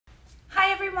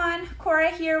everyone,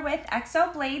 Cora here with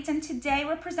XL Blades, and today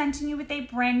we're presenting you with a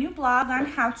brand new blog on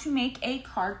how to make a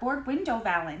cardboard window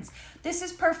valance. This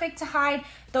is perfect to hide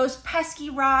those pesky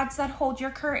rods that hold your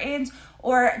curtains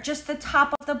or just the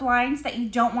top of the blinds that you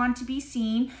don't want to be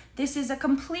seen. This is a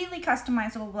completely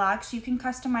customizable blog, so you can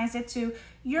customize it to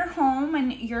your home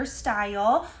and your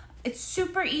style. It's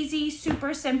super easy,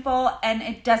 super simple, and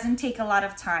it doesn't take a lot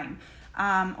of time.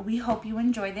 We hope you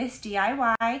enjoy this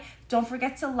DIY. Don't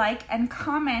forget to like and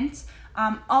comment.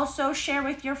 Also share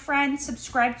with your friends,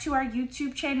 subscribe to our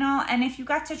YouTube channel, and if you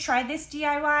got to try this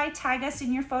DIY, tag us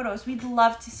in your photos. We'd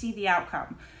love to see the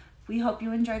outcome. We hope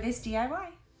you enjoy this DIY.